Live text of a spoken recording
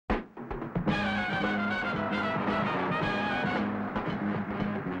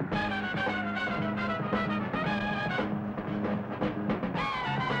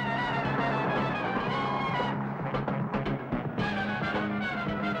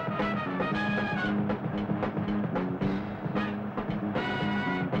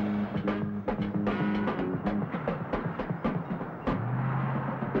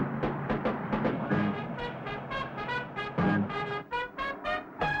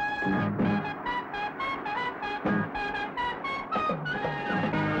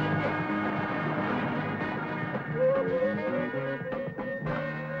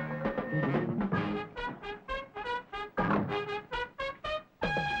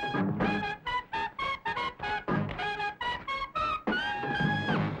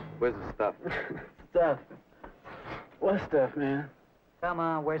Where's the stuff? Stuff? What stuff, man? Come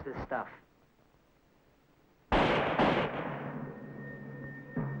on, where's the stuff?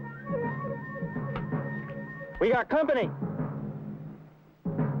 We got company!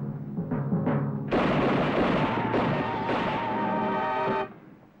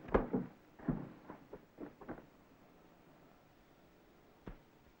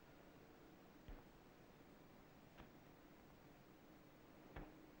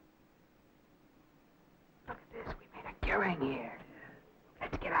 Here.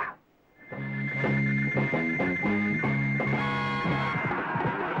 Let's get out.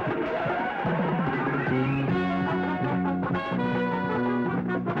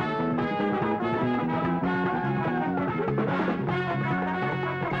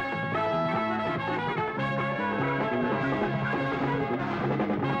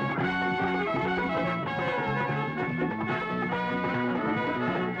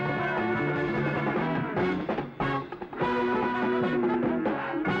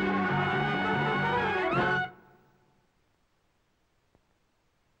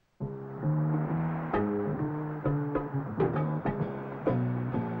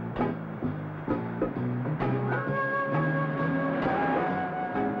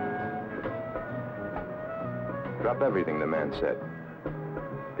 Drop everything, the man said.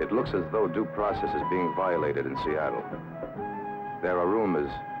 It looks as though due process is being violated in Seattle. There are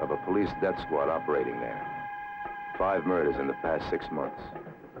rumors of a police death squad operating there. 5 murders in the past 6 months.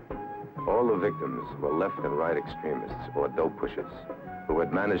 All the victims were left and right extremists or dope pushers who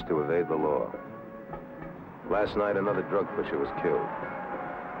had managed to evade the law. Last night, another drug pusher was killed.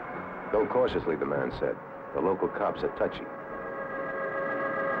 Go cautiously, the man said. The local cops are touchy.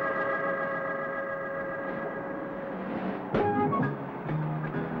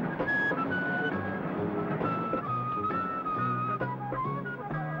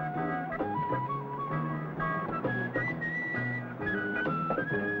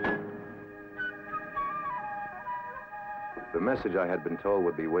 The message I had been told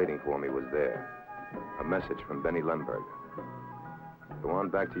would be waiting for me was there. A message from Benny Lemberg. Go on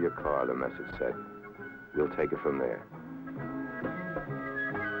back to your car, the message said. We'll take it from there.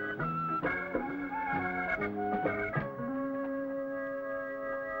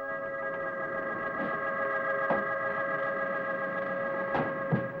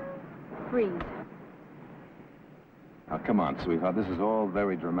 Freeze. Now, come on, sweetheart. This is all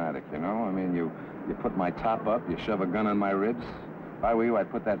very dramatic, you know? I mean, you put my top up, you shove a gun on my ribs. If I were you,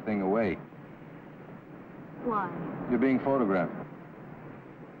 I'd put that thing away. Why? You're being photographed.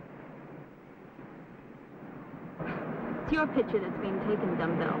 It's your picture that's being taken,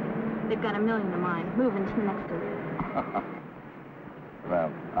 dumbbell. They've got 1 million of mine. Move into the next one.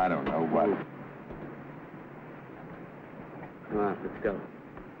 Well, I don't know what. Come on, let's go.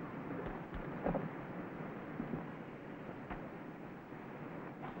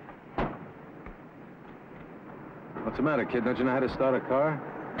 What's the matter, kid? Don't you know how to start a car?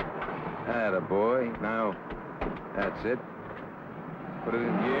 Atta boy. Now, that's it. Put it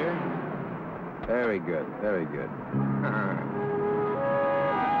in gear. Very good, very good.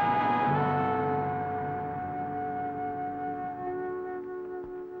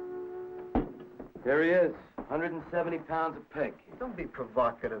 Here he is, 170 pounds of pig. Don't be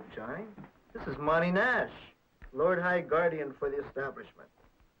provocative, Johnny. This is Monty Nash, Lord High Guardian for the establishment.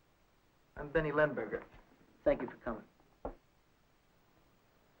 I'm Benny Lemberger. Thank you for coming.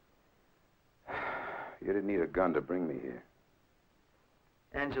 You didn't need a gun to bring me here.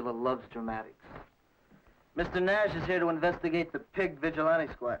 Angela loves dramatics. Mr. Nash is here to investigate the pig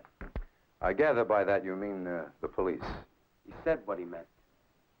vigilante squad. I gather by that you mean the police. He said what he meant.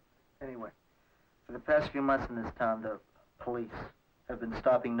 Anyway, for the past few months in this town, the police have been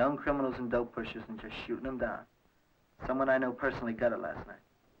stopping known criminals and dope pushers and just shooting them down. Someone I know personally got it last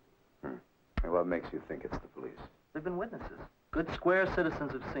night. And what makes you think it's the police? They've been witnesses. Good, square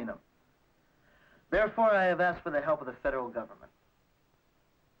citizens have seen them. Therefore, I have asked for the help of the federal government.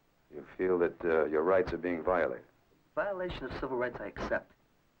 You feel that your rights are being violated? Violation of civil rights I accept.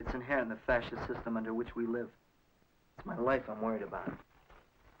 It's inherent in the fascist system under which we live. It's my life I'm worried about.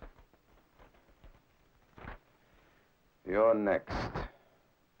 You're next.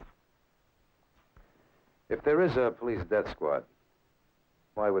 If there is a police death squad,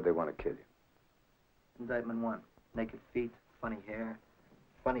 why would they want to kill you? Indictment 1. Naked feet, funny hair,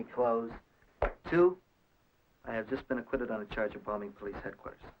 funny clothes. 2, I have just been acquitted on a charge of bombing police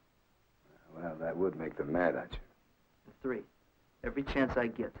headquarters. Well, that would make them mad at you. And 3, every chance I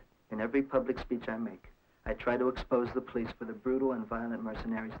get, in every public speech I make, I try to expose the police for the brutal and violent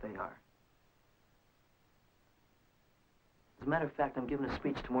mercenaries they are. As a matter of fact, I'm giving a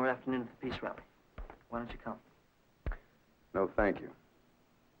speech tomorrow afternoon at the peace rally. Why don't you come? No, thank you.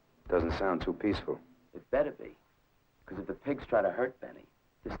 Doesn't sound too peaceful. It better be. Because if the pigs try to hurt Benny,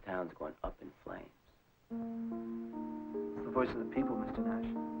 this town's going up in flames. It's the voice of the people, Mr. Nash.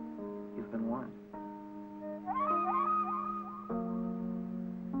 You've been warned.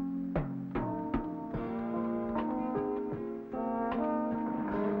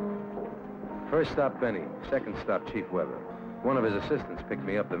 First stop, Benny. Second stop, Chief Weber. One of his assistants picked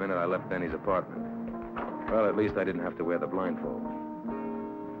me up the minute I left Benny's apartment. Well, at least I didn't have to wear the blindfold.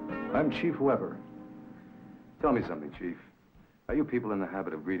 I'm Chief Weber. Tell me something, Chief. Are you people in the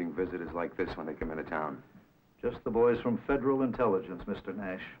habit of greeting visitors like this when they come into town? Just the boys from Federal Intelligence, Mr.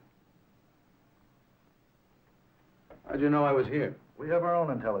 Nash. How'd you know I was here? We have our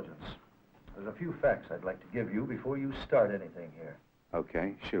own intelligence. There's a few facts I'd like to give you before you start anything here.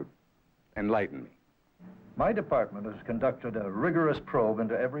 Okay, shoot. Enlighten me. My department has conducted a rigorous probe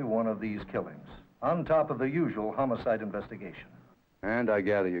into every one of these killings, on top of the usual homicide investigation. And I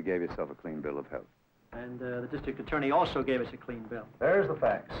gather you gave yourself a clean bill of health. And the district attorney also gave us a clean bill. There's the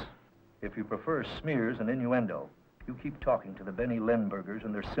facts. If you prefer smears and innuendo, you keep talking to the Benny Lenbergers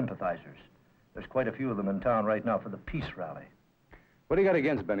and their sympathizers. There's quite a few of them in town right now for the peace rally. What do you got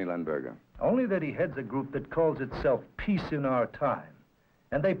against Benny Lenberger? Only that he heads a group that calls itself Peace in Our Time.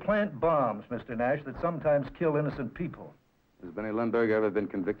 And they plant bombs, Mr. Nash, that sometimes kill innocent people. Has Benny Lenberger ever been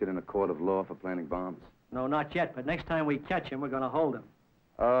convicted in a court of law for planting bombs? No, not yet, but next time we catch him, we're going to hold him.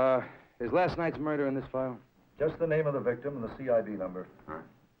 Is last night's murder in this file? Just the name of the victim and the CID number. Huh.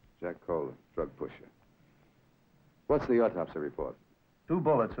 Jack Kohler, drug pusher. What's the autopsy report? 2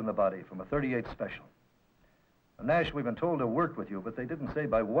 bullets in the body from a .38 special. Now, Nash, we've been told to work with you, but they didn't say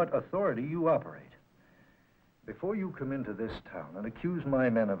by what authority you operate. Before you come into this town and accuse my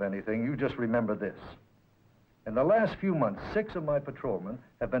men of anything, you just remember this. In the last few months, 6 of my patrolmen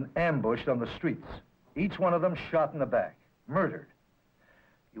have been ambushed on the streets. Each one of them shot in the back, murdered.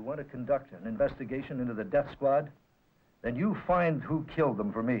 You want to conduct an investigation into the death squad? Then you find who killed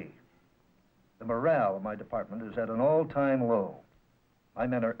them for me. The morale of my department is at an all-time low. My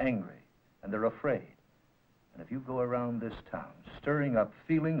men are angry, and they're afraid. And if you go around this town stirring up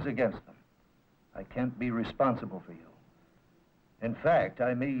feelings against them, I can't be responsible for you. In fact,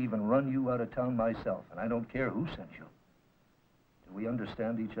 I may even run you out of town myself, and I don't care who sent you. Do we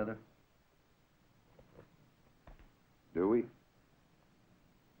understand each other? Do we?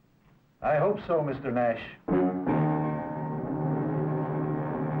 I hope so, Mr. Nash.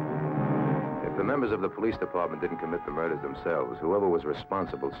 If the members of the police department didn't commit the murders themselves, whoever was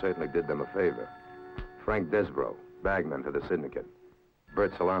responsible certainly did them a favor. Frank Desbro, bagman to the syndicate.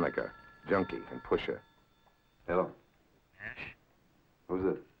 Bert Salonica, junkie and pusher. Hello? Nash? Who's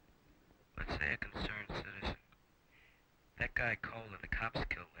this? Let's say a concerned citizen. That guy Kohler the cops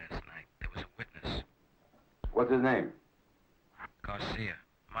killed last night. There was a witness. What's his name? Garcia,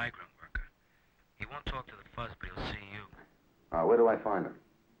 migrant worker. He won't talk to the fuzz, but he'll see you. Where do I find him?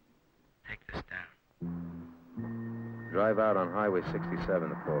 Take this down. Drive out on Highway 67,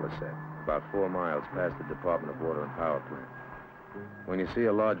 the caller said. About 4 miles past the Department of Water and Power plant. When you see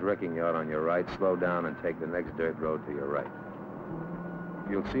a large wrecking yard on your right, slow down and take the next dirt road to your right.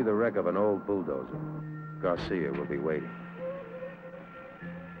 You'll see the wreck of an old bulldozer. Garcia will be waiting.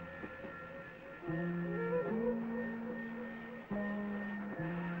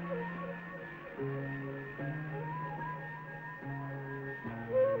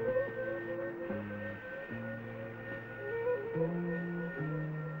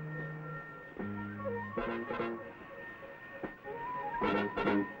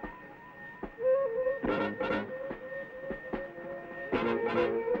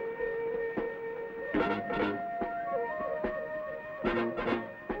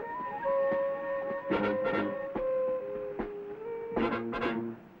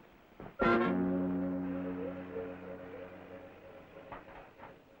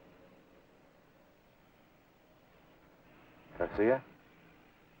 Garcia?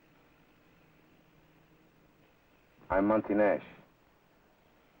 I'm Monty Nash.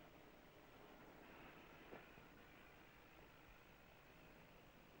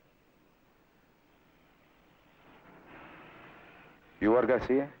 You are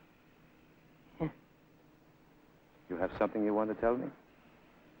Garcia? Yeah. You have something you want to tell me?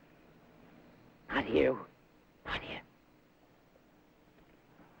 Not you. Not here.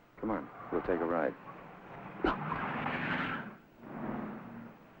 Come on, we'll take a ride.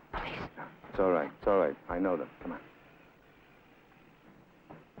 Police. It's all right. It's all right. I know them. Come on.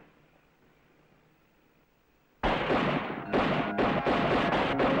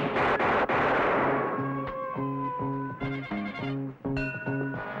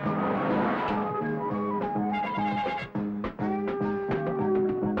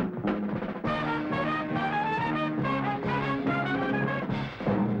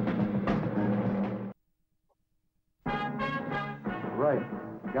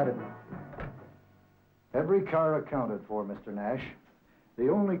 Right. Got it. Every car accounted for, Mr. Nash. The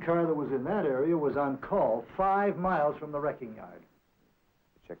only car that was in that area was on call 5 miles from the wrecking yard.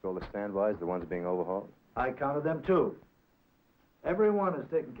 Checked all the standbys, the ones being overhauled? I counted them, too. Every one is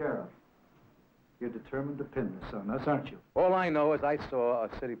taken care of. You're determined to pin this on us, aren't you? All I know is I saw a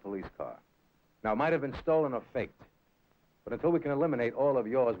city police car. Now, it might have been stolen or faked. But until we can eliminate all of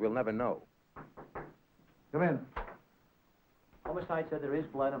yours, we'll never know. Come in. Homicide said there is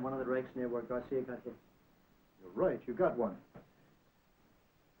blood on one of the rakes near where Garcia got hit. You're right, you got one.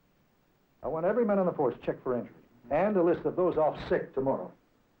 I want every man on the force checked for injury, and a list of those off sick tomorrow.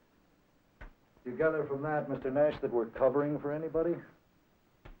 You gather from that, Mr. Nash, that we're covering for anybody?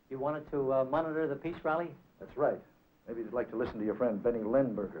 You wanted to monitor the peace rally? That's right. Maybe you'd like to listen to your friend Benny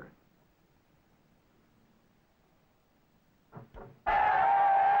Lenberger.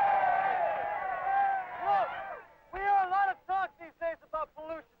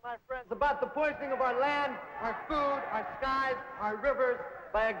 About the poisoning of our land, our food, our skies, our rivers,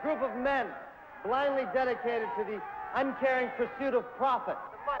 by a group of men blindly dedicated to the uncaring pursuit of profit.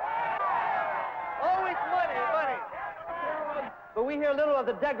 Always money, money. But we hear little of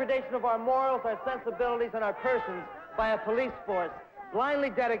the degradation of our morals, our sensibilities, and our persons by a police force blindly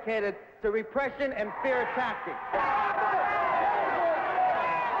dedicated to repression and fear tactics.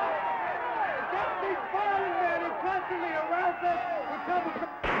 Against these violent men who constantly harass us, we come.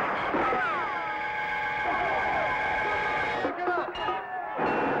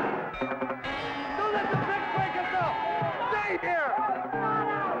 Don't let the bricks break us up! Stay here!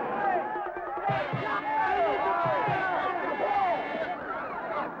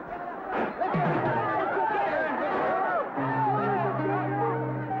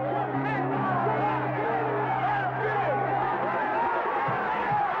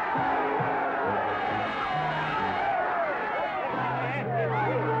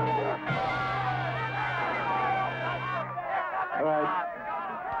 All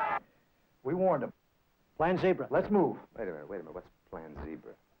right. We warned them. Plan Zebra. Let's move. Wait a minute. What's Plan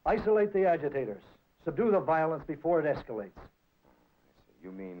Zebra? Isolate the agitators. Subdue the violence before it escalates.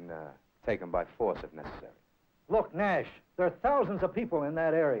 You mean take them by force if necessary? Look, Nash, there are thousands of people in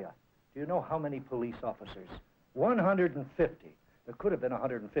that area. Do you know how many police officers? 150. There could have been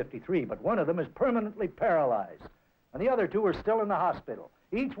 153, but one of them is permanently paralyzed. And the other two are still in the hospital.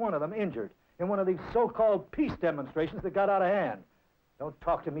 Each one of them injured in one of these so-called peace demonstrations that got out of hand. Don't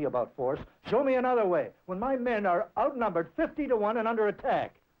talk to me about force. Show me another way, when my men are outnumbered 50 to 1 and under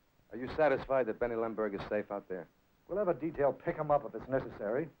attack. Are you satisfied that Benny Lemberg is safe out there? We'll have a detail pick him up if it's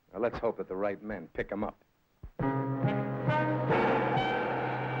necessary. Now, let's hope that the right men pick him up.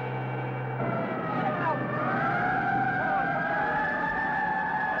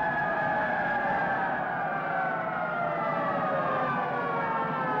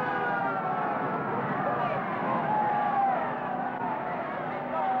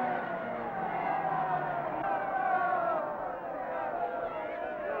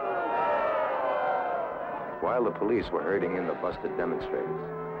 While the police were herding in the busted demonstrators,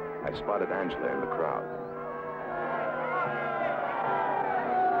 I spotted Angela in the crowd.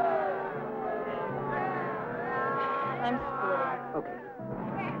 I'm splitting. Okay.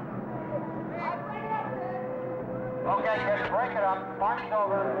 Okay, kids, break it up. March's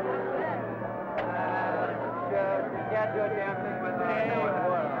over. You can't do a damn thing with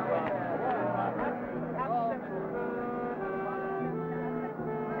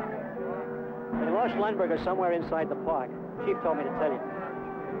They lost Lenberger somewhere inside the park. Chief told me to tell you.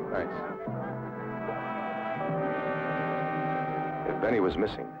 Thanks. If Benny was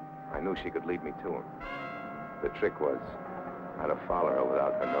missing, I knew she could lead me to him. The trick was how to follow her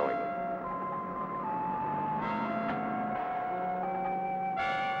without her knowing it.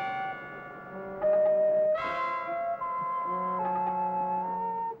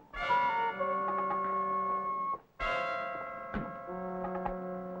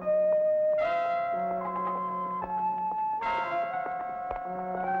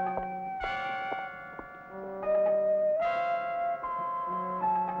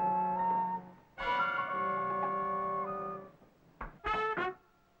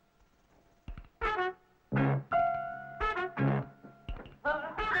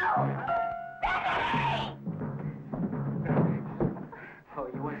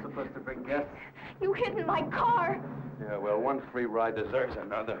 You hid in my car. Yeah, well, one free ride deserves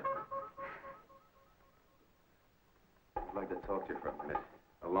another. I'd like to talk to you for a minute.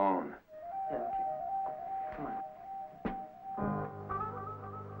 Alone. Yeah, okay. Come on.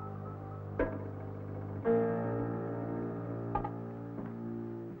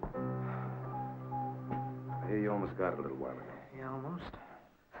 I hear you almost got it a little while ago. Yeah, almost.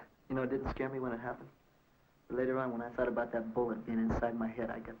 You know, it didn't scare me when it happened. But later on, when I thought about that bullet being inside my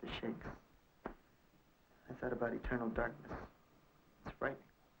head, I got the shakes. I thought about eternal darkness. It's frightening.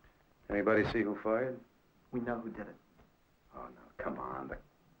 Anybody see who fired? We know who did it. Oh, no, come on. The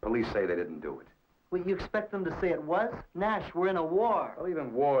police say they didn't do it. Well, you expect them to say it was? Nash, we're in a war. Well,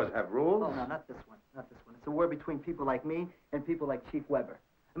 even wars have rules. Oh, no, not this one. Not this one. It's a war between people like me and people like Chief Weber.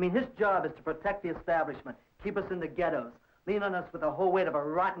 I mean, his job is to protect the establishment, keep us in the ghettos, lean on us with the whole weight of a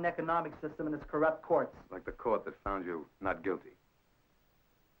rotten economic system and its corrupt courts. Like the court that found you not guilty.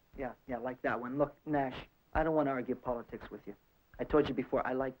 Yeah, like that one. Look, Nash, I don't want to argue politics with you. I told you before,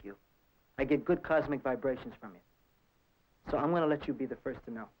 I like you. I get good cosmic vibrations from you. So I'm going to let you be the first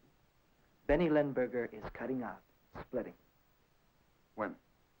to know. Benny Lindbergher is cutting out, splitting. When?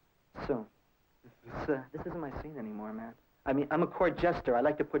 Soon. This isn't my scene anymore, man. I mean, I'm a court jester. I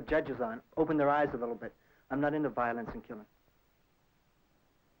like to put judges on, open their eyes a little bit. I'm not into violence and killing.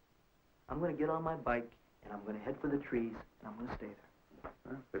 I'm going to get on my bike, and I'm going to head for the trees, and I'm going to stay there.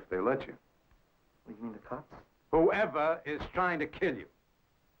 Well, if they let you. What, you mean the cops? Whoever is trying to kill you.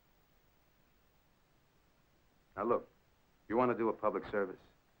 Now, look, you want to do a public service?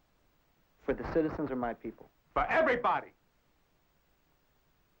 For the citizens or my people? For everybody!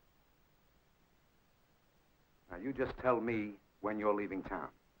 Now, you just tell me when you're leaving town.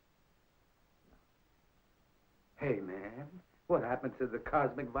 Hey, man, what happened to the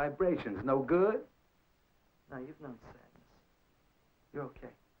cosmic vibrations? No good? No, you've known sadness. You're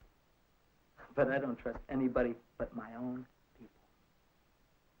okay. But I don't trust anybody but my own people.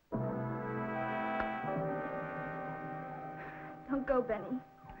 Don't go, Benny.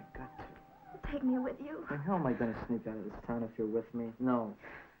 I got to. Take me with you. Well, how am I going to sneak out of this town if you're with me? No.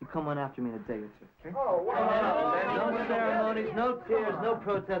 You come on after me in a day or two, okay? Oh, wow. No ceremonies, no tears, no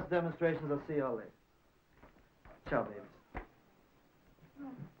protest demonstrations. I'll see you all later. Ciao, babies.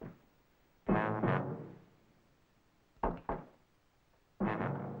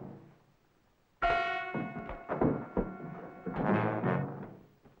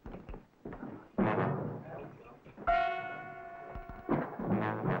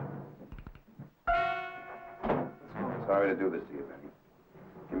 Sorry to do this to you, Benny.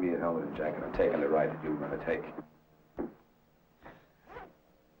 Give me a helmet and jacket. I'm taking the ride that you were going to take.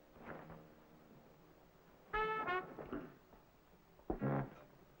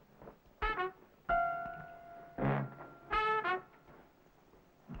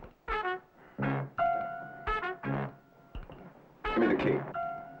 Give me the key.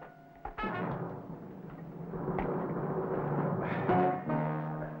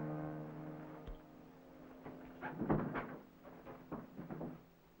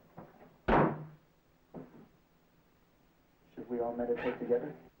 We all meditate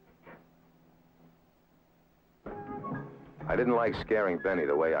together? I didn't like scaring Benny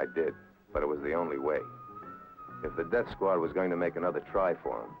the way I did, but it was the only way. If the death squad was going to make another try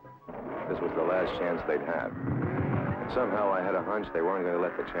for him, this was the last chance they'd have. And somehow I had a hunch they weren't going to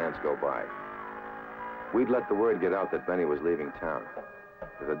let the chance go by. We'd let the word get out that Benny was leaving town.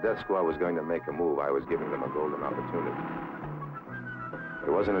 If the death squad was going to make a move, I was giving them a golden opportunity.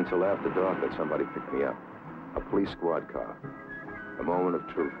 It wasn't until after dark that somebody picked me up. A police squad car. The moment of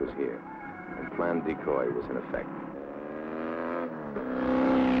truth was here, and planned decoy was in effect.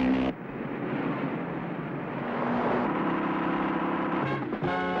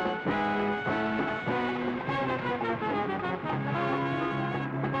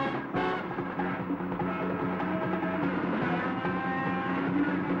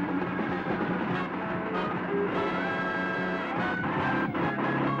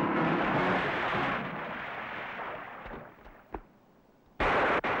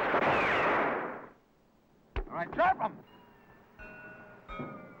 Drop him!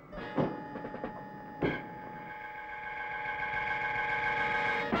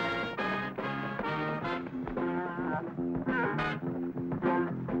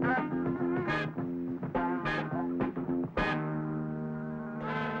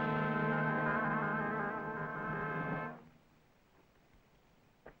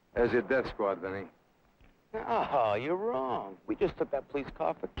 There's your death squad, Benny. Oh, you're wrong. We just took that police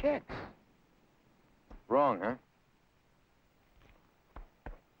car for kicks. Wrong, huh?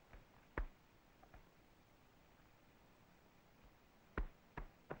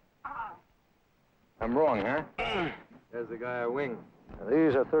 I'm wrong, huh? There's the guy I wing.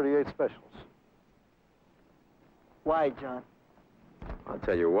 These are 38 specials. Why, John? I'll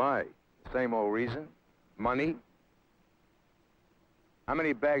tell you why. Same old reason. Money. How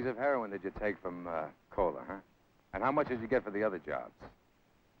many bags of heroin did you take from Cola, huh? And how much did you get for the other jobs?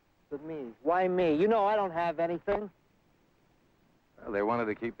 With me. Why me? You know I don't have anything. Well, they wanted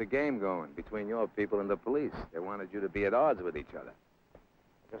to keep the game going between your people and the police. They wanted you to be at odds with each other.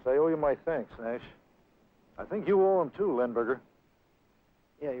 Guess I owe you my thanks, Nash. I think you owe him too, Lindberger.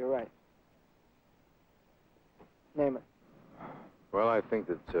 Yeah, you're right. Name it. Well, I think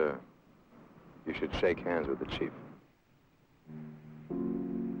that you should shake hands with the chief.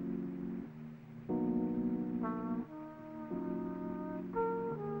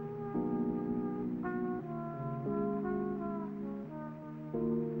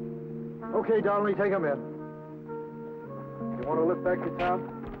 Okay, Donnelly, take him in. You want to lift back to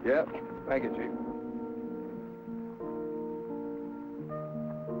town? Yeah, thank you, Chief.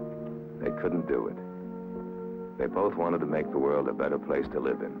 They couldn't do it. They both wanted to make the world a better place to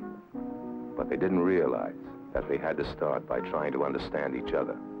live in. But they didn't realize that they had to start by trying to understand each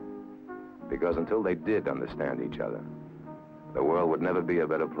other. Because until they did understand each other, the world would never be a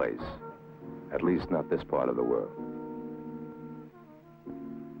better place. At least not this part of the world.